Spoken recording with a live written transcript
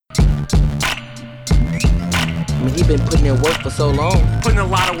I mean, he been putting in work for so long. Putting a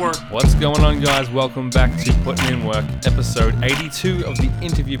lot of work. What's going on, guys? Welcome back to Putting in Work, episode 82 of the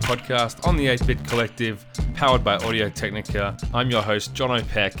interview podcast on the 8-Bit Collective, powered by Audio Technica. I'm your host, John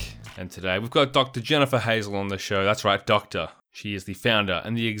O'Peck, and today we've got Dr. Jennifer Hazel on the show. That's right, Doctor. She is the founder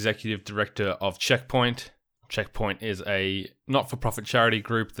and the executive director of Checkpoint. Checkpoint is a not-for-profit charity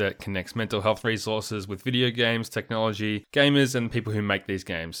group that connects mental health resources with video games, technology, gamers, and people who make these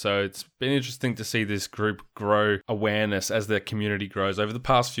games. So it's been interesting to see this group grow awareness as their community grows over the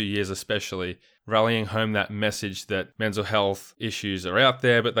past few years, especially rallying home that message that mental health issues are out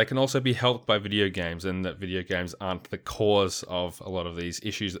there, but they can also be helped by video games, and that video games aren't the cause of a lot of these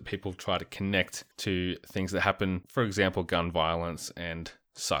issues that people try to connect to things that happen, for example, gun violence and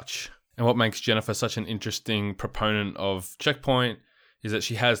such. And what makes Jennifer such an interesting proponent of Checkpoint is that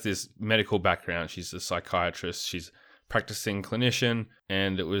she has this medical background. She's a psychiatrist, she's a practicing clinician,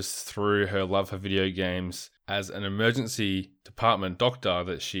 and it was through her love for video games as an emergency department doctor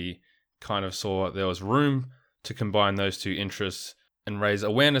that she kind of saw there was room to combine those two interests and raise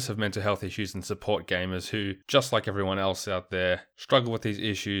awareness of mental health issues and support gamers who, just like everyone else out there, struggle with these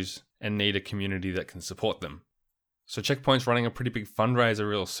issues and need a community that can support them. So Checkpoint's running a pretty big fundraiser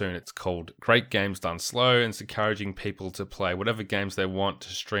real soon. It's called Great Games Done Slow, and it's encouraging people to play whatever games they want, to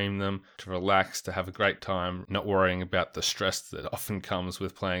stream them, to relax, to have a great time, not worrying about the stress that often comes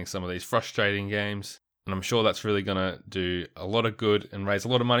with playing some of these frustrating games. And I'm sure that's really going to do a lot of good and raise a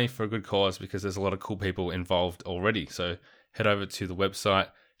lot of money for a good cause, because there's a lot of cool people involved already. So head over to the website,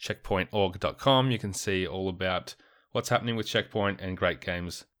 checkpointorg.com. You can see all about what's happening with Checkpoint and Great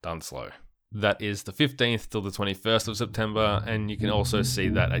Games Done Slow. That is the 15th till the 21st of September, and you can also see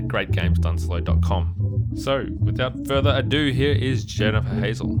that at greatgamesdoneslow.com. So, without further ado, here is Jennifer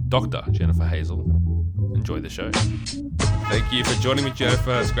Hazel, Dr. Jennifer Hazel. Enjoy the show. Thank you for joining me,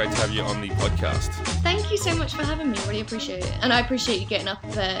 Jennifer. It's great to have you on the podcast. Thank you so much for having me. Really appreciate it. And I appreciate you getting up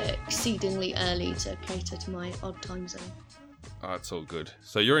exceedingly early to cater to my odd time zone. Oh, it's all good.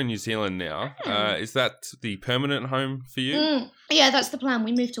 So you're in New Zealand now. Is that the permanent home for you? Yeah, that's the plan.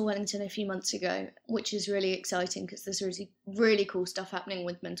 We moved to Wellington a few months ago, which is really exciting because there's really cool stuff happening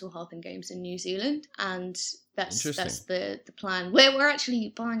with mental health and games in New Zealand, and that's the plan. We're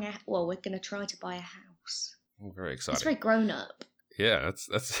actually buying we're going to try to buy a house. Oh, very exciting. It's very grown up. Yeah,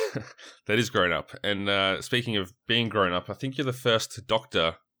 that's that is grown up. And speaking of being grown up, I think you're the first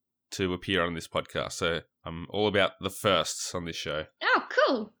doctor to appear on this podcast. So I'm all about the firsts on this show. Oh,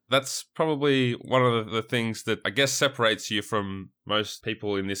 cool. That's probably one of the things that I guess separates you from most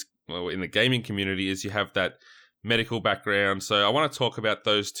people in the gaming community, is you have that medical background. So I want to talk about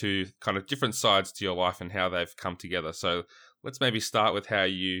those two kind of different sides to your life and how they've come together. So let's maybe start with how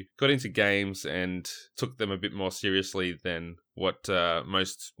you got into games and took them a bit more seriously than what a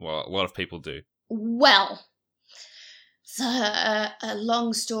lot of people do. Well, it's a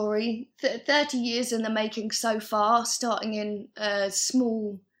long story. 30 years in the making so far, starting in a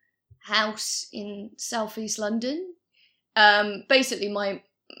small house in southeast London. Basically, my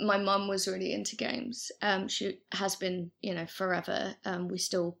mum was really into games. She has been, forever. We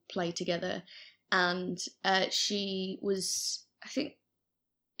still play together. And she was, I think,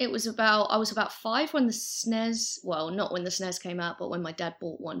 I was about 5 when the SNES, not when the SNES came out, but when my dad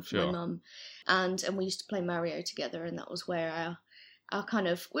bought one for my mum. And we used to play Mario together, and that was where our kind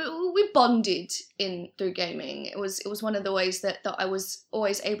of, we bonded through gaming. It was one of the ways that I was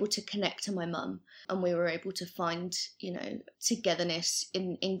always able to connect to my mum, and we were able to find, togetherness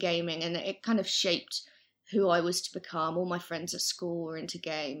in gaming, and it kind of shaped who I was to become. All my friends at school were into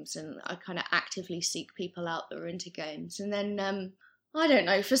games, and I kind of actively seek people out that were into games. And then, I don't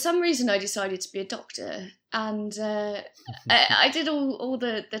know, for some reason I decided to be a doctor, and I did all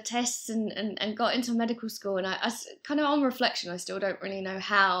the tests and got into medical school, and I kind of, on reflection, I still don't really know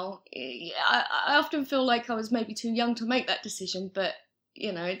how. I often feel like I was maybe too young to make that decision, but,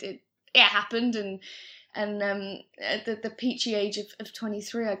 it happened, and at the peachy age of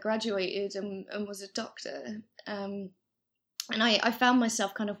 23, I graduated and was a doctor. And I found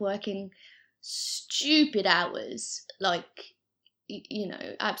myself kind of working stupid hours, like,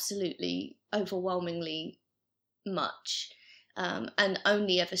 absolutely overwhelmingly much, and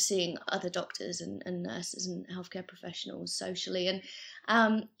only ever seeing other doctors and nurses and healthcare professionals socially. And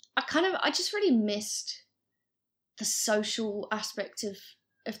I just really missed the social aspect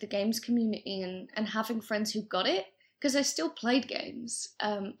of the games community and having friends who got it, because I still played games.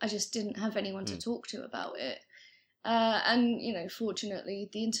 I just didn't have anyone to talk to about it. And, fortunately,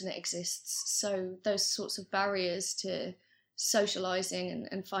 the internet exists, so those sorts of barriers to socializing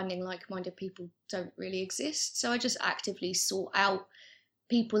and finding like-minded people don't really exist. So I just actively sought out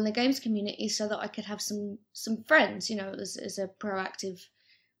people in the games community so that I could have some friends, you know, as a proactive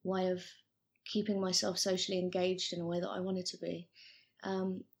way of keeping myself socially engaged in a way that I wanted to be.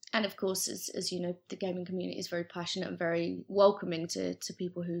 And of course, as you know, the gaming community is very passionate and very welcoming to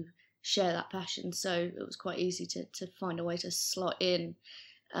people who share that passion. So it was quite easy to find a way to slot in.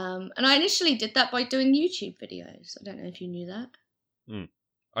 And I initially did that by doing YouTube videos. I don't know if you knew that.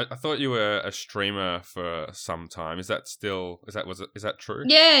 I thought you were a streamer for some time. Is that true?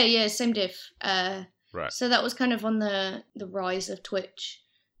 Yeah, same diff. Right. So that was kind of on the rise of Twitch.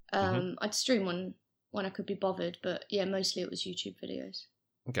 I'd stream when I could be bothered, but yeah, mostly it was YouTube videos.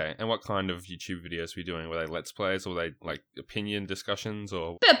 Okay, and what kind of YouTube videos were you doing? Were they Let's Plays, or were they like opinion discussions,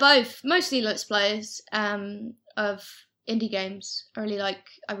 or bit of both? Mostly Let's Plays of indie games. I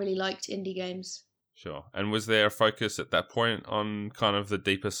really liked indie games. Sure. And was there a focus at that point on kind of the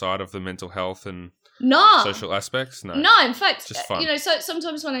deeper side of the mental health and social aspects? No, in fact, just fun. You know, so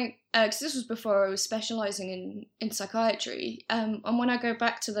sometimes when because this was before I was specialising in psychiatry, and when I go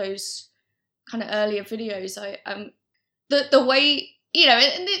back to those kind of earlier videos, the way, you know,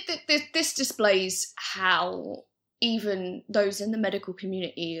 and this displays how even those in the medical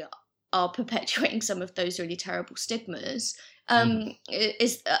community are perpetuating some of those really terrible stigmas.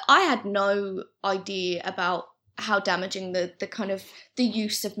 Is I had no idea about how damaging the kind of the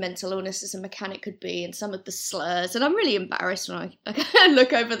use of mental illness as a mechanic could be, and some of the slurs. And I'm really embarrassed when I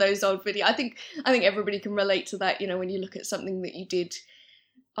look over those old videos. I think everybody can relate to that. You know, when you look at something that you did,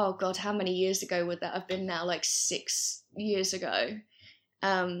 oh God, how many years ago would that have been now? Like 6 years ago.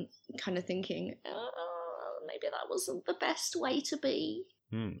 Kind of thinking, maybe that wasn't the best way to be.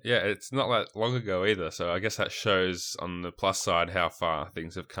 Yeah, it's not that long ago either, so I guess that shows on the plus side how far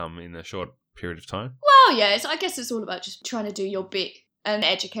things have come in a short period of time. Well, yeah, I guess it's all about just trying to do your bit and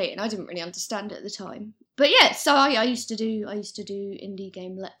educate, and I didn't really understand it at the time. But yeah, so I used to do indie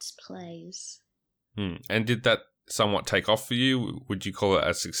game Let's Plays. And did that somewhat take off for you? Would you call it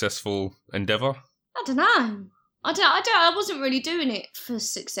a successful endeavour? I don't know. I wasn't really doing it for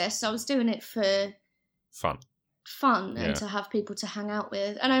success. I was doing it for fun and to have people to hang out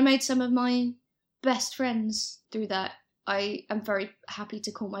with. And I made some of my best friends through that. I am very happy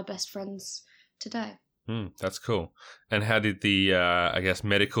to call my best friends today. That's cool. And how did the, I guess,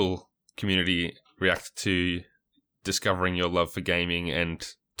 medical community react to discovering your love for gaming, and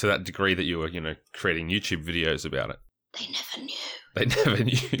to that degree that you were, you know, creating YouTube videos about it? They never knew. They never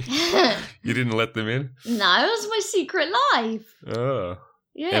knew? You didn't let them in? No, it was my secret life. Oh.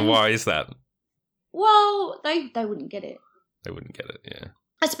 Yeah. And why is that? Well, they wouldn't get it. They wouldn't get it, yeah.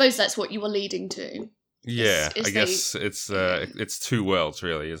 I suppose that's what you were leading to. Yeah, I guess it's two worlds,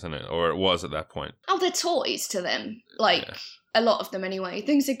 really, isn't it? Or it was at that point. Oh, they're toys to them. Like, a lot of them anyway.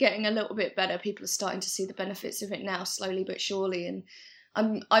 Things are getting a little bit better. People are starting to see the benefits of it now, slowly but surely. And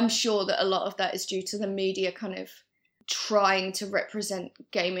I'm sure that a lot of that is due to the media kind of trying to represent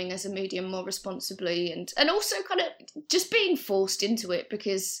gaming as a medium more responsibly, and also kind of just being forced into it,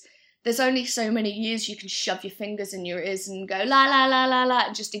 because there's only so many years you can shove your fingers in your ears and go la la la la la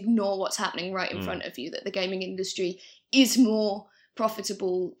and just ignore what's happening right in front of you, that the gaming industry is more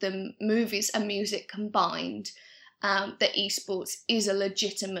profitable than movies and music combined, that esports is a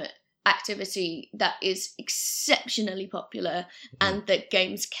legitimate activity that is exceptionally popular, and that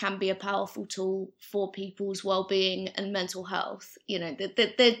games can be a powerful tool for people's well-being and mental health. You know,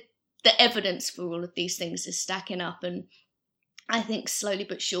 the evidence for all of these things is stacking up, and I think slowly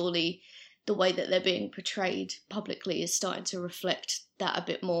but surely the way that they're being portrayed publicly is starting to reflect that a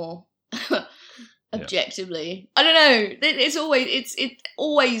bit more objectively. I don't know. It's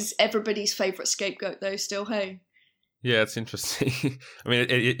always everybody's favourite scapegoat though, still, hey? Yeah, it's interesting. I mean,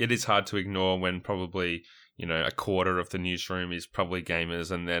 it is hard to ignore when probably, you know, a quarter of the newsroom is probably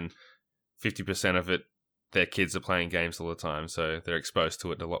gamers, and then 50% of it, their kids are playing games all the time, so they're exposed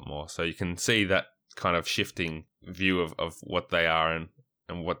to it a lot more. So you can see that kind of shifting view of what they are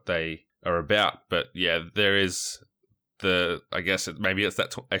and what they are about. But yeah, there is I guess maybe it's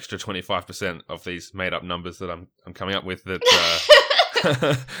that extra 25% of these made up numbers that I'm coming up with that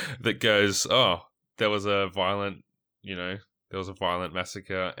that goes, oh, there was a violent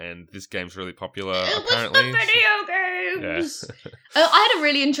massacre, and this game's really popular. Apparently, was the video games. Yeah. I had a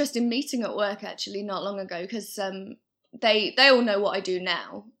really interesting meeting at work actually not long ago, because they all know what I do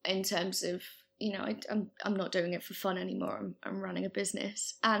now in terms of, you know, I'm not doing it for fun anymore. I'm running a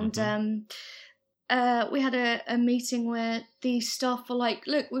business, and we had a meeting where the staff were like,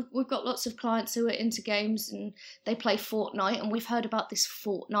 "Look, we've got lots of clients who are into games and they play Fortnite, and we've heard about this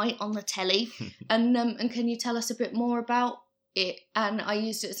Fortnite on the telly, and can you tell us a bit more about it?" And I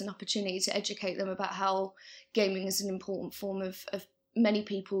used it as an opportunity to educate them about how gaming is an important form of many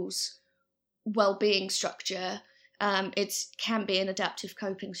people's well-being structure. It can be an adaptive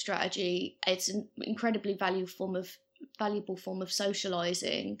coping strategy. It's an incredibly valuable form of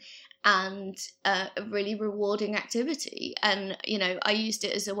socializing, and a really rewarding activity. And, you know, I used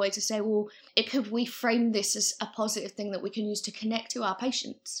it as a way to say, well, could we frame this as a positive thing that we can use to connect to our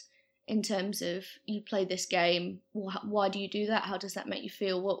patients in terms of, you play this game, why do you do that? How does that make you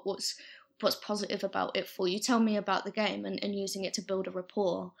feel? What's positive about it for you? Tell me about the game, and using it to build a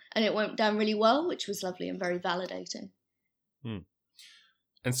rapport. And it went down really well, which was lovely and very validating.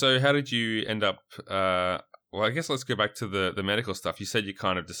 And so how did you end up, well, I guess let's go back to the medical stuff. You said you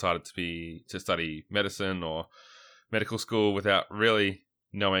kind of decided to study medicine or medical school without really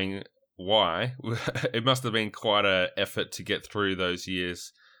knowing why. It must have been quite an effort to get through those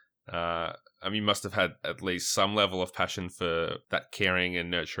years. I mean, you must have had at least some level of passion for that caring and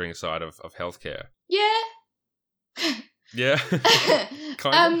nurturing side of healthcare. Yeah. Yeah?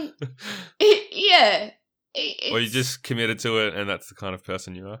 Kind of? Yeah. Or you just committed to it and that's the kind of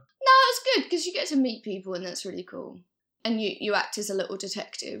person you are? No, it's good because you get to meet people and that's really cool. And you act as a little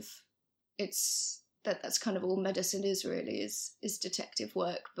detective. That's kind of all medicine is really, is detective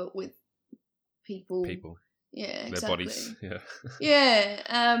work, but with people. Yeah, exactly. Their bodies, yeah. Yeah,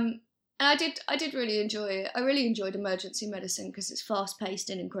 and I did really enjoy it. I really enjoyed emergency medicine because it's fast-paced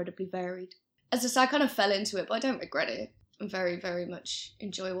and incredibly varied. As I say, I kind of fell into it, but I don't regret it. I very, very much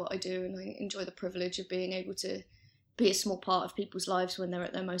enjoy what I do, and I enjoy the privilege of being able to be a small part of people's lives when they're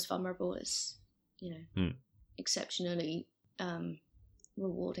at their most vulnerable. It's, you know, exceptionally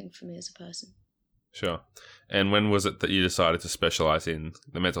rewarding for me as a person. Sure. And when was it that you decided to specialise in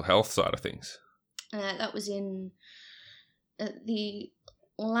the mental health side of things? That was in the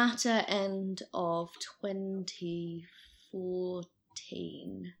latter end of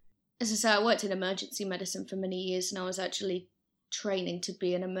 2014. As I say, I worked in emergency medicine for many years, and I was actually training to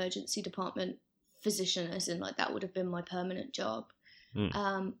be an emergency department physician, as in, like, that would have been my permanent job.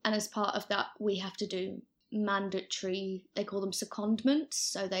 And as part of that, we have to do mandatory, they call them secondments,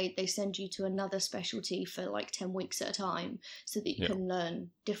 so they send you to another specialty for like 10 weeks at a time so that you can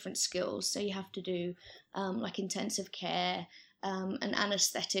learn different skills. So you have to do like intensive care and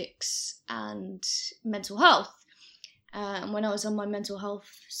anaesthetics and mental health. And when I was on my mental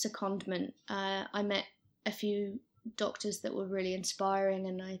health secondment, I met a few doctors that were really inspiring,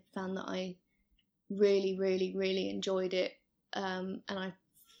 and I found that I really, really, really enjoyed it. And I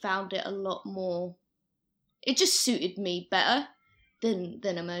found it a lot more, it just suited me better than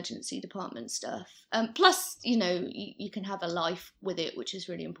emergency department stuff. Plus, you know, you can have a life with it, which is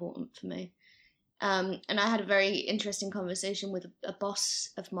really important for me. And I had a very interesting conversation with a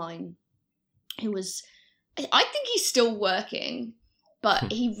boss of mine who was, I think he's still working,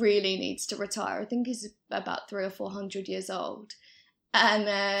 but he really needs to retire. I think he's about 300 or 400 years old.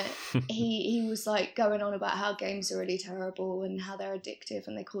 And he was like going on about how games are really terrible and how they're addictive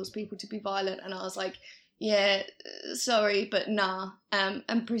and they cause people to be violent. And I was like, yeah, sorry, but nah,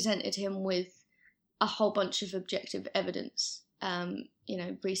 and presented him with a whole bunch of objective evidence, you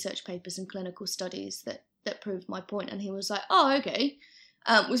know, research papers and clinical studies that proved my point. And he was like, oh, okay,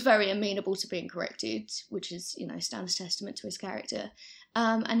 was very amenable to being corrected, which is, you know, stands testament to his character.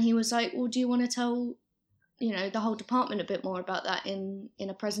 And he was like, well, do you want to tell, you know, the whole department a bit more about that in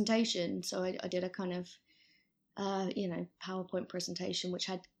a presentation? So I did a kind of, you know, PowerPoint presentation, which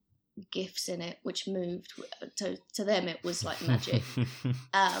had GIFs in it, which moved. To them it was like magic. It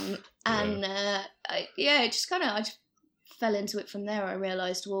just kind of, I just fell into it from there. I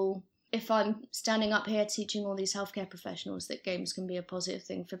realised, well, if I'm standing up here teaching all these healthcare professionals that games can be a positive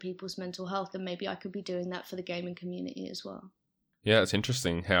thing for people's mental health, then maybe I could be doing that for the gaming community as well. Yeah, it's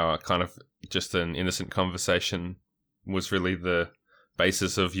interesting how kind of just an innocent conversation was really the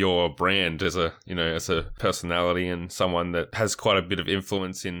basis of your brand as a, you know, as a personality and someone that has quite a bit of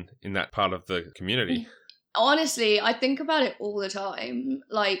influence in that part of the community. Honestly, I think about it all the time.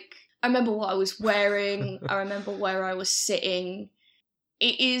 Like, I remember what I was wearing. I remember where I was sitting.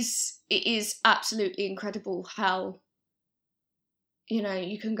 It is absolutely incredible how, you know,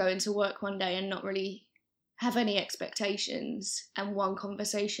 you can go into work one day and not really have any expectations, and one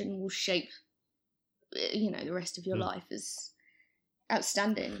conversation will shape, you know, the rest of your life. Is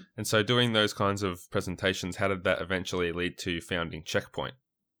outstanding. And so doing those kinds of presentations, how did that eventually lead to founding Checkpoint?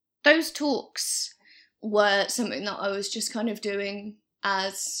 Those talks were something that I was just kind of doing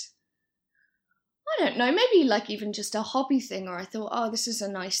as, I don't know, maybe like even just a hobby thing, or I thought, oh, this is a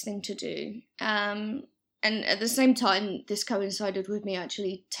nice thing to do. And And at the same time, this coincided with me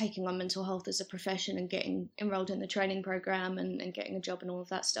actually taking on mental health as a profession and getting enrolled in the training program and getting a job and all of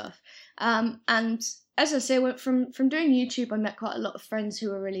that stuff. And as I say, from doing YouTube, I met quite a lot of friends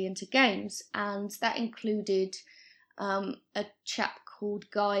who were really into games, and that included a chap called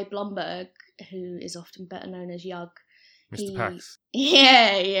Guy Blomberg, who is often better known as Yug. Mr. Pax.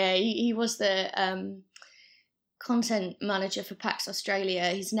 Yeah. He was the content manager for PAX Australia.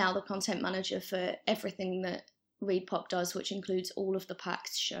 He's now the content manager for everything that ReadPop does, which includes all of the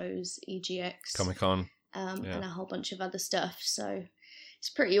PAX shows, EGX, Comic-Con, and a whole bunch of other stuff. So it's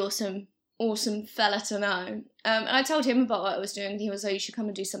pretty awesome fella to know. And I told him about what I was doing, and he was like, you should come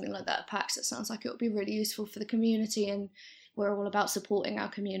and do something like that at PAX. It sounds like it would be really useful for the community, and we're all about supporting our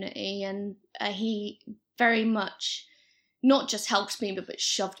community. And he very much not just helped me, but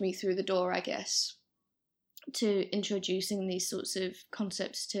shoved me through the door, I guess, to introducing these sorts of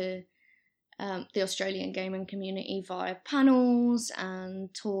concepts to the Australian gaming community via panels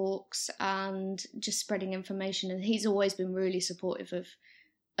and talks and just spreading information. And he's always been really supportive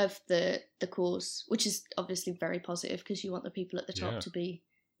of the cause, which is obviously very positive, because you want the people at the top to be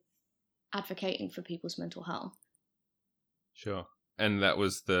advocating for people's mental health. Sure. And that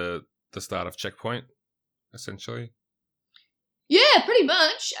was the start of Checkpoint, essentially? Yeah, pretty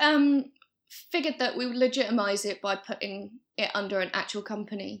much. Figured that we would legitimise it by putting it under an actual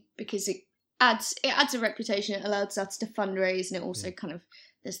company, because it adds a reputation. It allows us to fundraise, and it also kind of,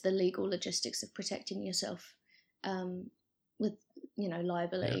 there's the legal logistics of protecting yourself with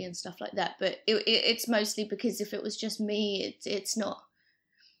liability and stuff like that. But it's mostly because if it was just me, it's not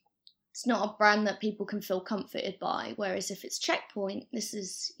a brand that people can feel comforted by. Whereas if it's Checkpoint, this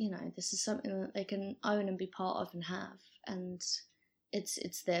is something that they can own and be part of and have, and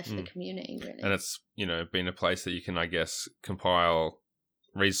it's there for the community, really. And it's, been a place that you can, I guess, compile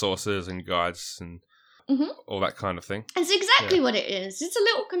resources and guides and all that kind of thing. It's exactly what it is. It's a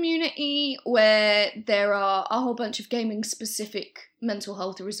little community where there are a whole bunch of gaming-specific mental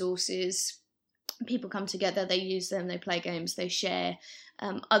health resources. People come together, they use them, they play games, they share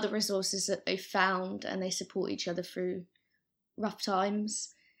other resources that they found, and they support each other through rough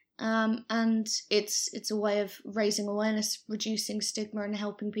times. And it's a way of raising awareness, reducing stigma, and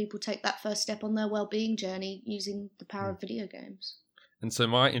helping people take that first step on their well-being journey using the power of video games. And so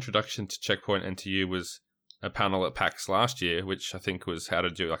my introduction to Checkpoint and to you was a panel at PAX last year, which I think was how to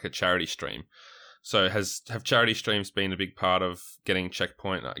do like a charity stream. So have charity streams been a big part of getting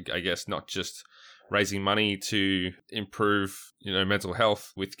Checkpoint, I guess, not just raising money to improve, mental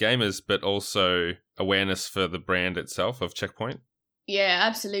health with gamers, but also awareness for the brand itself of Checkpoint? Yeah,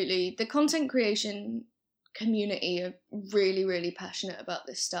 absolutely. The content creation community are really, really passionate about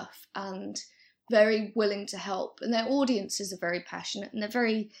this stuff and very willing to help. And their audiences are very passionate, and they're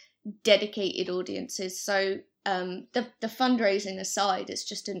very dedicated audiences. So the fundraising aside, it's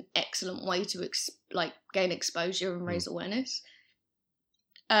just an excellent way to gain exposure and raise awareness.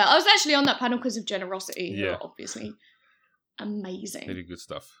 I was actually on that panel because of Generosity, who are obviously amazing. They do good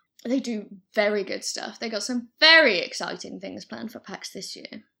stuff. They do very good stuff. They got some very exciting things planned for PAX this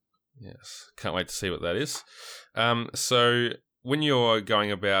year. Yes, can't wait to see what that is. So when you're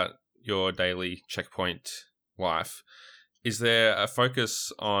going about your daily Checkpoint life, is there a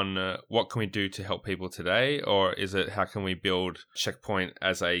focus on what can we do to help people today, or is it how can we build Checkpoint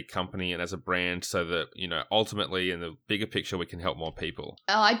as a company and as a brand so that, ultimately in the bigger picture we can help more people?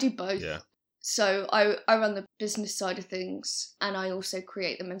 I do both. Yeah. So I run the business side of things, and I also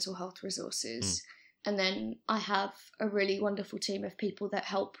create the mental health resources. And then I have a really wonderful team of people that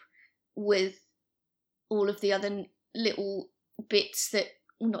help with all of the other little bits that,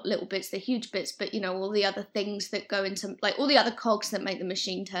 well, not little bits, they're huge bits, but, all the other things that go into, all the other cogs that make the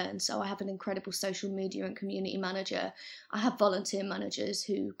machine turn. So I have an incredible social media and community manager. I have volunteer managers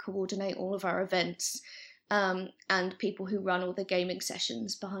who coordinate all of our events. And people who run all the gaming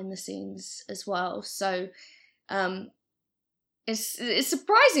sessions behind the scenes as well. So it's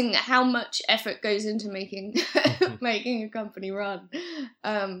surprising how much effort goes into making making a company run.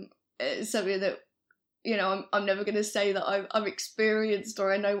 It's something that, I'm never going to say that I've experienced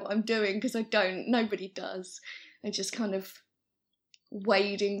or I know what I'm doing, because I don't. Nobody does. I'm just kind of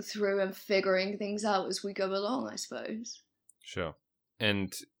wading through and figuring things out as we go along, I suppose. Sure.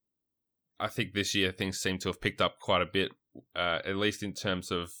 And I think this year things seem to have picked up quite a bit, at least in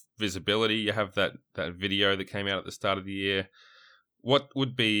terms of visibility. You have that video that came out at the start of the year. What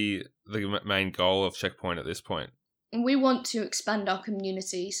would be the main goal of Checkpoint at this point? We want to expand our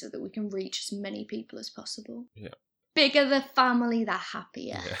community so that we can reach as many people as possible. Yeah. Bigger the family, the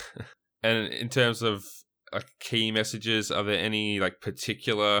happier. Yeah. And in terms of key messages, are there any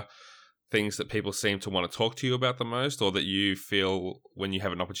particular things that people seem to want to talk to you about the most, or that you feel when you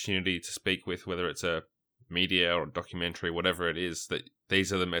have an opportunity to speak with, whether it's a media or a documentary, whatever it is, that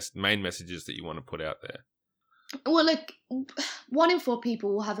these are the main messages that you want to put out there? Well, like 1 in 4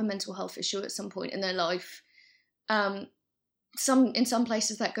 people will have a mental health issue at some point in their life. In some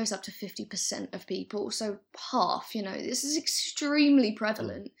places that goes up to 50% of people, so half. This is extremely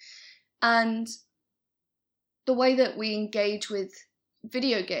prevalent, and the way that we engage with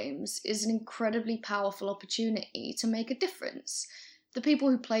video games is an incredibly powerful opportunity to make a difference. The people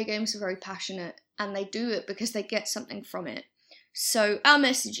who play games are very passionate, and they do it because they get something from it. So our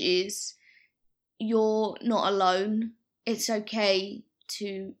message is, you're not alone. It's okay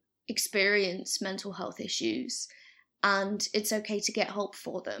to experience mental health issues, and it's okay to get help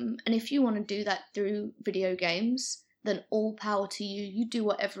for them. And if you want to do that through video games, then all power to you. You do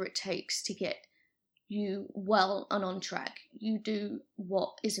whatever it takes to get you well and on track. You do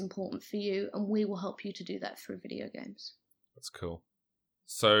what is important for you, and we will help you to do that through video games. That's cool.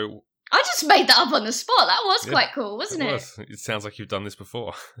 So I just made that up on the spot. That was quite cool, wasn't it? It sounds like you've done this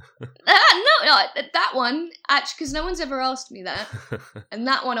before. No, that one, actually, because no one's ever asked me that. And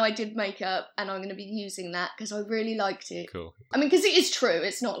that one I did make up, and I'm going to be using that because I really liked it. Cool. I mean, because it is true.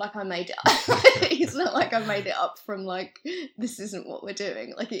 It's not like I made it up. It's not like I made it up from, like, this isn't what we're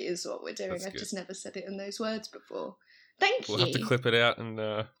doing. Like, it is what we're doing. I've just never said it in those words before. Thank you. We'll have to clip it out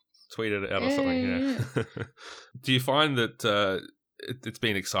and tweet it out or something, yeah. Do you find that it's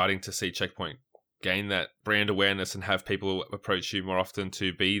been exciting to see Checkpoint gain that brand awareness and have people approach you more often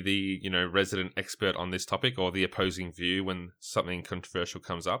to be the, resident expert on this topic or the opposing view when something controversial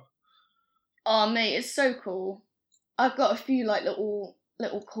comes up? Oh, mate, it's so cool. I've got a few little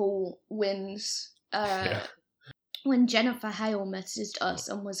cool wins. When Jennifer Hale messaged us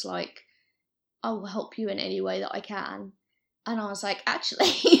and was like, I will help you in any way that I can. And I was like,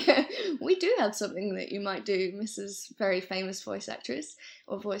 actually, we do have something that you might do, Mrs. Very Famous Voice Actress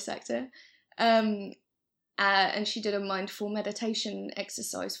or voice actor. And she did a mindful meditation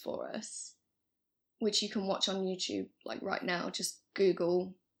exercise for us, which you can watch on YouTube, like right now. Just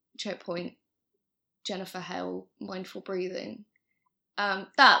Google Checkpoint Jennifer Hale mindful breathing.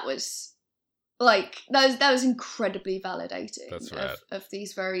 That was that was incredibly validating. That's right. Of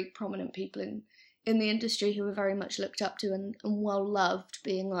these very prominent people in the industry who were very much looked up to and well loved,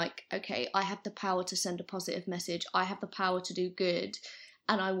 being like, okay, I have the power to send a positive message, I have the power to do good,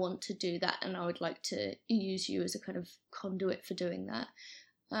 and I want to do that, and I would like to use you as a kind of conduit for doing that.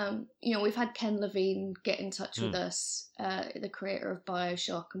 We've had Ken Levine get in touch with us, the creator of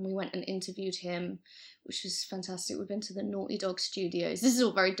BioShock, and we went and interviewed him, which was fantastic. We've been to the Naughty Dog studios. This is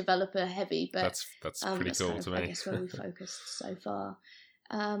all very developer heavy, but that's pretty cool to me. I guess where we focused so far.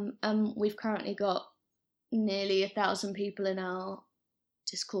 And we've currently got nearly 1,000 people in our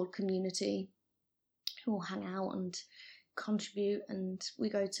Discord community who will hang out and contribute, and we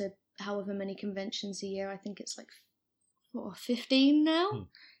go to however many conventions a year. I think it's 15 now,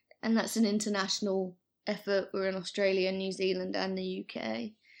 and that's an international effort. We're in Australia, New Zealand, and the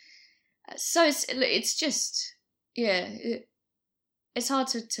UK. So it's just it's hard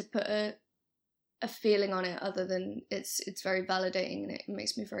to put a feeling on it other than it's very validating, and it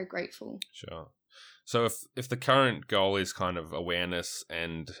makes me very grateful. Sure. So if the current goal is kind of awareness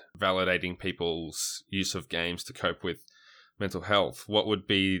and validating people's use of games to cope with mental health, what would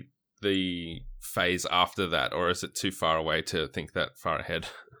be the phase after that, or is it too far away to think that far ahead?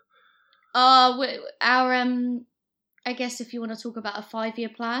 I guess if you want to talk about a 5-year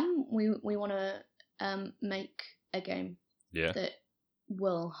plan, we want to make a game that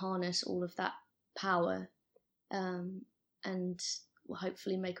will harness all of that power, and will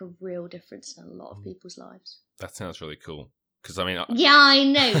hopefully make a real difference in a lot of people's lives. That sounds really cool. Because I mean, yeah, I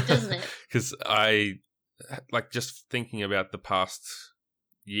know, doesn't it? Because I just thinking about the past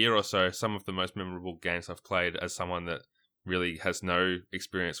year or so, some of the most memorable games I've played as someone that really has no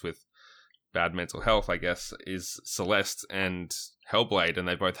experience with bad mental health, I guess, is Celeste and Hellblade, and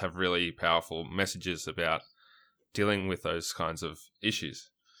they both have really powerful messages about dealing with those kinds of issues.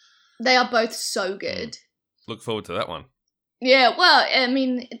 They are both so good. Look forward to that one. Yeah, well, I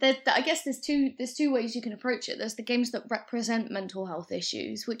mean, I guess there's two ways you can approach it. There's the games that represent mental health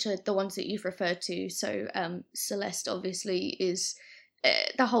issues, which are the ones that you've referred to. So Celeste obviously is,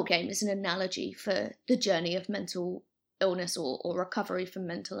 the whole game is an analogy for the journey of mental illness or recovery from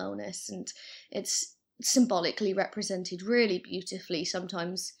mental illness, and it's symbolically represented really beautifully,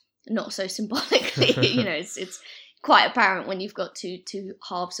 sometimes not so symbolically. It's quite apparent when you've got two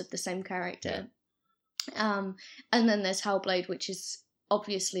halves of the same character. And then there's Hellblade, which is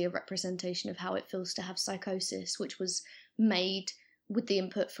obviously a representation of how it feels to have psychosis, which was made with the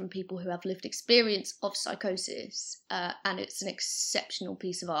input from people who have lived experience of psychosis, and it's an exceptional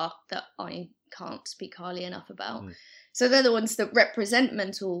piece of art that I can't speak highly enough about. So they're the ones that represent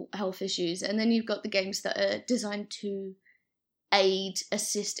mental health issues, and then you've got the games that are designed to aid,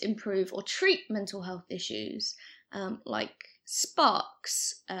 assist, improve, or treat mental health issues, like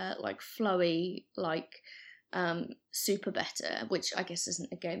Sparks, like Flowy, like Super Better, which I guess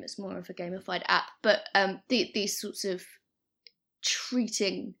isn't a game, it's more of a gamified app, but these sorts of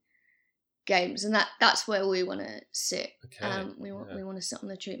treating games, and that's where we want to sit. We want to sit on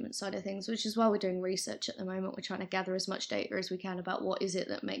the treatment side of things, which is why we're doing research at the moment. We're trying to gather as much data as we can about what is it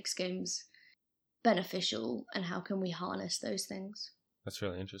that makes games beneficial and how can we harness those things. That's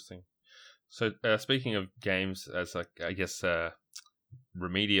really interesting. So speaking of games as I guess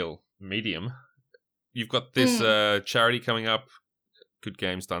remedial medium, you've got this charity coming up, Good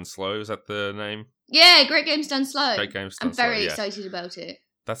Games Done Slow, is that the name? Yeah, Great Games Done Slow. Great Games Done Slow. I'm very excited about it.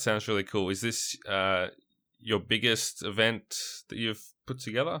 That sounds really cool. Is this your biggest event that you've put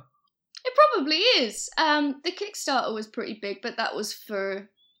together? It probably is. The Kickstarter was pretty big, but that was for,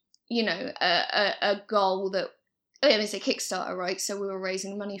 a goal that, it's a Kickstarter, right? So we were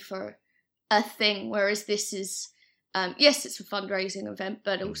raising money for a thing, whereas this is, yes, it's a fundraising event,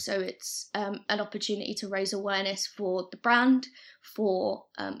 but also it's an opportunity to raise awareness for the brand, for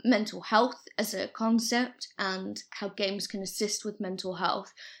mental health as a concept, and how games can assist with mental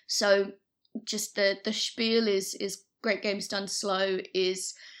health. So just the spiel is Great Games Done Slow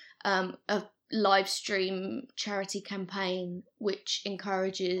is a live stream charity campaign which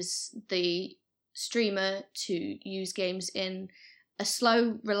encourages the streamer to use games in a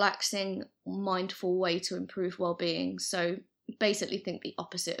slow, relaxing, mindful way to improve well-being. So basically think the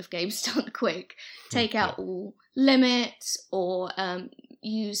opposite of games done quick. Take out all limits, or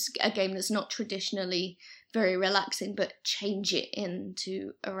use a game that's not traditionally very relaxing, but change it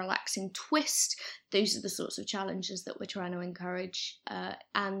into a relaxing twist. Those are the sorts of challenges that we're trying to encourage.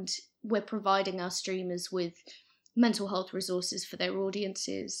 And we're providing our streamers with mental health resources for their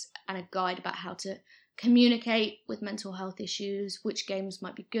audiences and a guide about how to communicate with mental health issues, which games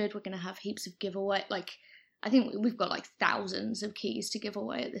might be good. We're going to have heaps of giveaway. I think we've got thousands of keys to give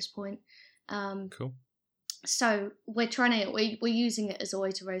away at this point. Cool. So we're using it as a way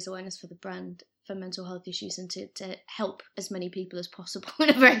to raise awareness for the brand for mental health issues and to help as many people as possible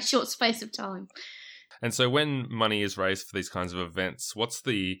in a very short space of time. And so when money is raised for these kinds of events, what's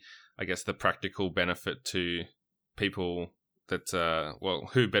the practical benefit to people that,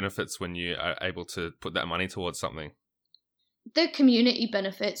 who benefits when you are able to put that money towards something? The community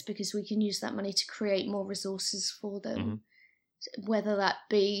benefits because we can use that money to create more resources for them, whether that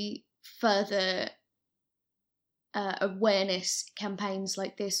be further awareness campaigns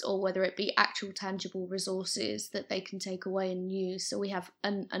like this, or whether it be actual tangible resources that they can take away and use. So we have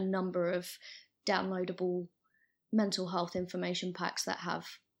a number of downloadable mental health information packs that have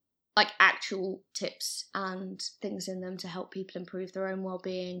actual tips and things in them to help people improve their own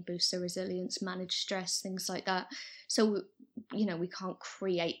well-being, boost their resilience, manage stress, things like that. So, we can't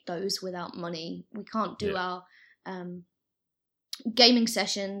create those without money. We can't do our gaming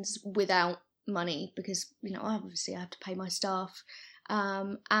sessions without money because, obviously I have to pay my staff.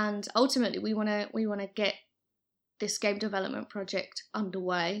 And ultimately we want to get this game development project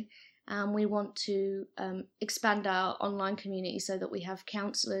underway. And we want to expand our online community so that we have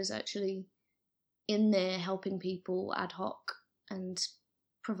counsellors actually in there helping people ad hoc and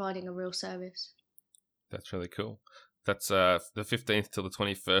providing a real service. That's really cool. That's the 15th till the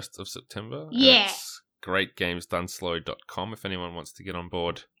 21st of September. Yeah. It's greatgamesdoneslow.com if anyone wants to get on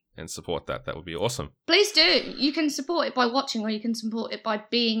board and support that. That would be awesome. Please do. You can support it by watching, or you can support it by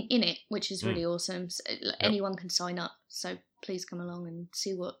being in it, which is really awesome. So anyone can sign up. So please come along and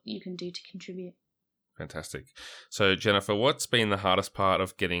see what you can do to contribute. Fantastic. So Jennifer, what's been the hardest part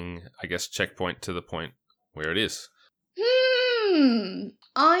of getting, Checkpoint to the point where it is?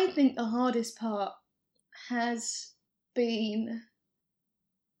 I think the hardest part has been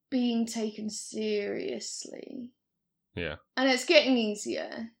being taken seriously. Yeah. And it's getting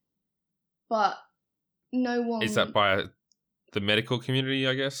easier, but no one... Is that by the medical community,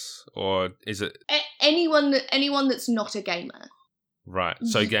 I guess? Or is it... Anyone that's not a gamer. Right.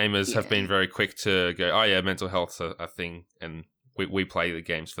 So gamers have been very quick to go, oh yeah, mental health's a thing, and we play the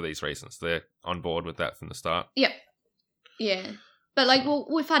games for these reasons. They're on board with that from the start. Yep. Yeah. But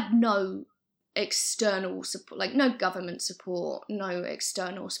we've had no external support, no government support, no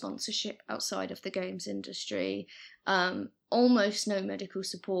external sponsorship outside of the games industry, almost no medical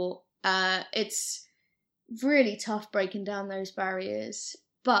support. It's really tough breaking down those barriers,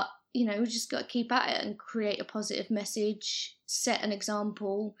 but we just got to keep at it and create a positive message, set an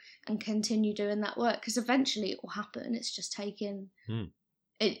example and continue doing that work, because eventually it will happen. It's just taking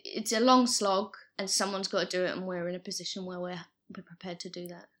it's a long slog, and someone's got to do it, and we're in a position where we're prepared to do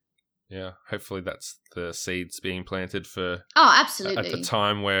that. Yeah, hopefully that's the seeds being planted for absolutely at the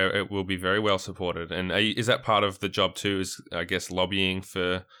time where it will be very well supported. And is that part of the job too, is I guess lobbying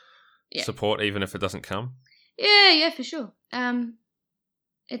for support even if it doesn't come? Yeah, for sure.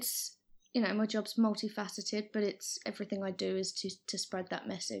 It's, my job's multifaceted, but it's everything I do is to spread that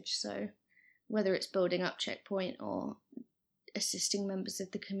message. So whether it's building up Checkpoint or assisting members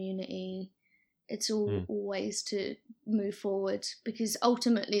of the community, it's all ways to move forward, because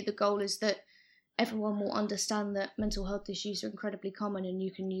ultimately the goal is that everyone will understand that mental health issues are incredibly common, and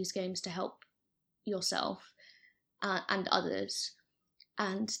you can use games to help yourself and others.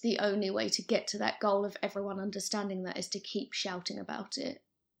 And the only way to get to that goal of everyone understanding that is to keep shouting about it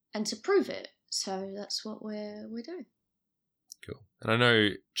and to prove it. So that's what we're doing. Cool. And I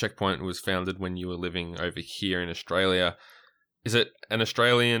know Checkpoint was founded when you were living over here in Australia. Is it an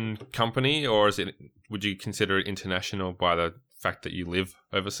Australian company, or would you consider it international by the fact that you live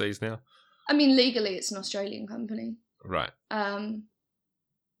overseas now? I mean, legally it's an Australian company. Right.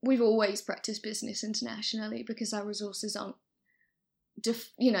 We've always practiced business internationally because our resources aren't,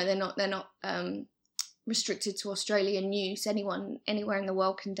 they're not restricted to Australian use. Anyone anywhere in the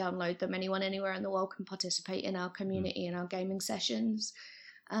world can download them. Anyone anywhere in the world can participate in our community and our gaming sessions.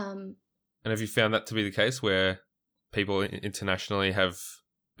 And have you found that to be the case where people internationally have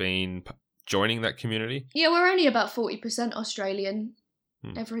been joining that community? Yeah, we're only about 40% Australian.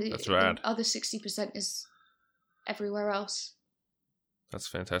 That's rad. The other 60% is everywhere else. That's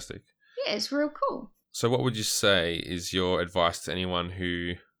fantastic. Yeah, it's real cool. So what would you say is your advice to anyone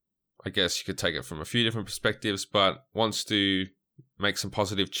who, I guess you could take it from a few different perspectives, but wants to make some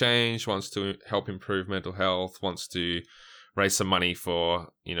positive change, wants to help improve mental health, wants to raise some money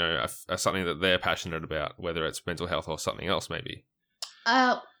for, something that they're passionate about, whether it's mental health or something else maybe?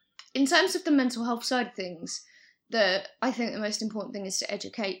 In terms of the mental health side of things, I think the most important thing is to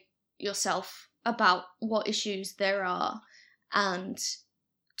educate yourself about what issues there are, and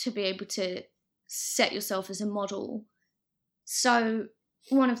to be able to set yourself as a model. So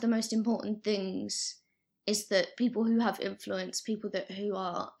one of the most important things is that people who have influence, people who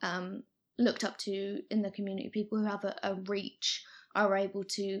are looked up to in the community, people who have a reach, are able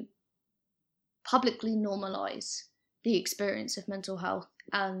to publicly normalise the experience of mental health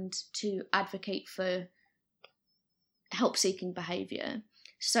and to advocate for help-seeking behaviour.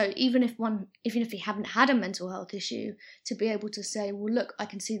 So even if you haven't had a mental health issue, to be able to say, well, look, I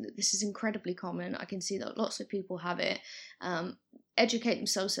can see that this is incredibly common. I can see that lots of people have it. Educate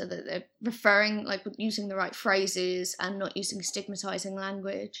themselves so that they're referring, using the right phrases and not using stigmatizing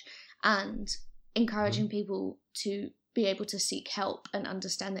language, and encouraging people to be able to seek help and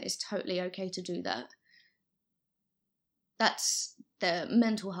understand that it's totally okay to do that. That's the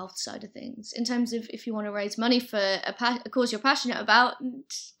mental health side of things. In terms of if you want to raise money for a cause you're passionate about,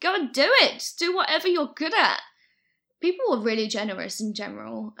 go and do it. Do whatever you're good at. People are really generous in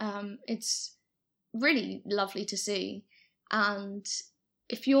general. It's really lovely to see. And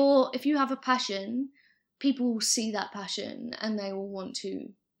if you have a passion, people will see that passion and they will want to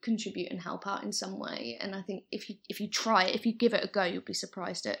contribute and help out in some way. And I think if you try it, if you give it a go, you'll be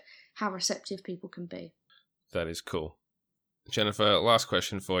surprised at how receptive people can be. That is cool. Jennifer, last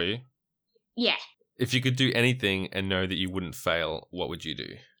question for you. Yeah. If you could do anything and know that you wouldn't fail, what would you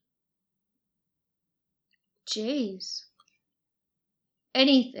do? Jeez.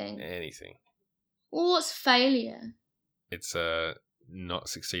 Anything. Well, what's failure? It's not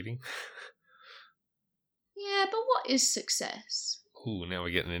succeeding. Yeah, but what is success? Ooh, now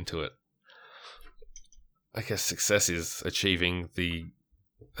we're getting into it. I guess success is achieving the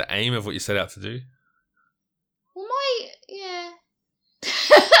aim of what you set out to do. Well,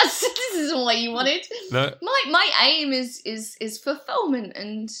 this isn't what you wanted. No. My aim is fulfillment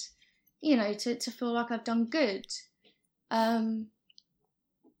and, to feel like I've done good.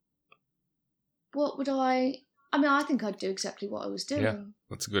 What would I think I'd do exactly what I was doing. Yeah,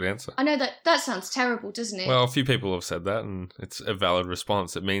 that's a good answer. I know that sounds terrible, doesn't it? Well, a few people have said that, and it's a valid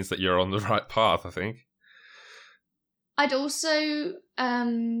response. It means that you're on the right path, I think. I'd also,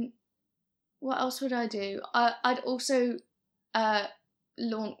 what else would I do? I'd also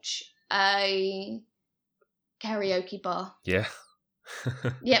launch a karaoke bar. Yeah.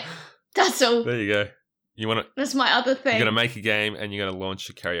 Yep, that's all. There you go. That's my other thing. You're going to make a game and you're going to launch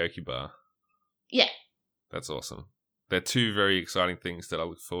a karaoke bar. Yeah. That's awesome. They're two very exciting things that I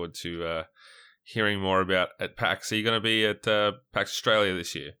look forward to hearing more about at PAX. Are you going to be at PAX Australia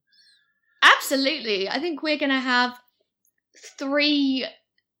this year? Absolutely. I think we're going to have 3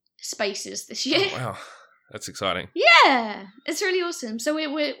 spaces this year. Oh, wow, that's exciting. Yeah, it's really awesome. So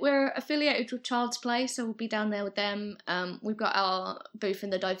we're affiliated with Child's Play, so we'll be down there with them. We've got our booth in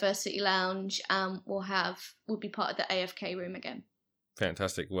the Diversity Lounge. We'll be part of the AFK room again.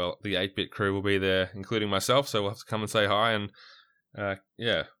 Fantastic. Well, the 8-Bit crew will be there, including myself, so we'll have to come and say hi and have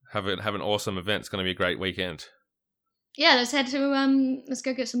an awesome event. It's going to be a great weekend. Yeah, let's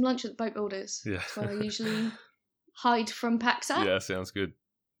go get some lunch at the Boat Builders. Yeah. That's where I usually hide from PAX at. Yeah, sounds good.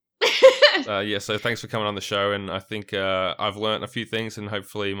 So thanks for coming on the show, and I think I've learnt a few things, and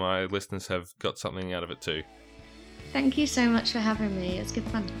hopefully my listeners have got something out of it too. Thank you so much for having me. It's good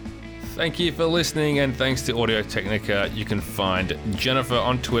fun. Thank you for listening, and thanks to Audio Technica. You can find Jennifer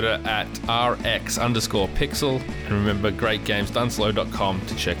on Twitter at RX_Pixel, and remember greatgamesdoneslow.com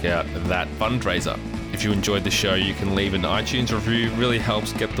to check out that fundraiser. If you enjoyed the show, you can leave an iTunes review. Really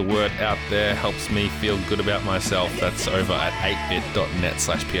helps get the word out there, helps me feel good about myself. That's over at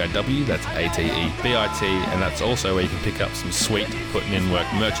 8bit.net/PIW. That's ATEBIT, and that's also where you can pick up some sweet Putting In Work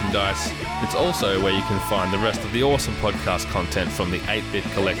merchandise. It's also where you can find the rest of the awesome podcast content from the 8-Bit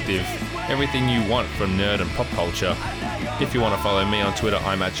Collective. Everything you want from nerd and pop culture. If you want to follow me on Twitter,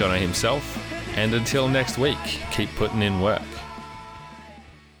 I'm at Jono himself. And until next week, keep putting in work.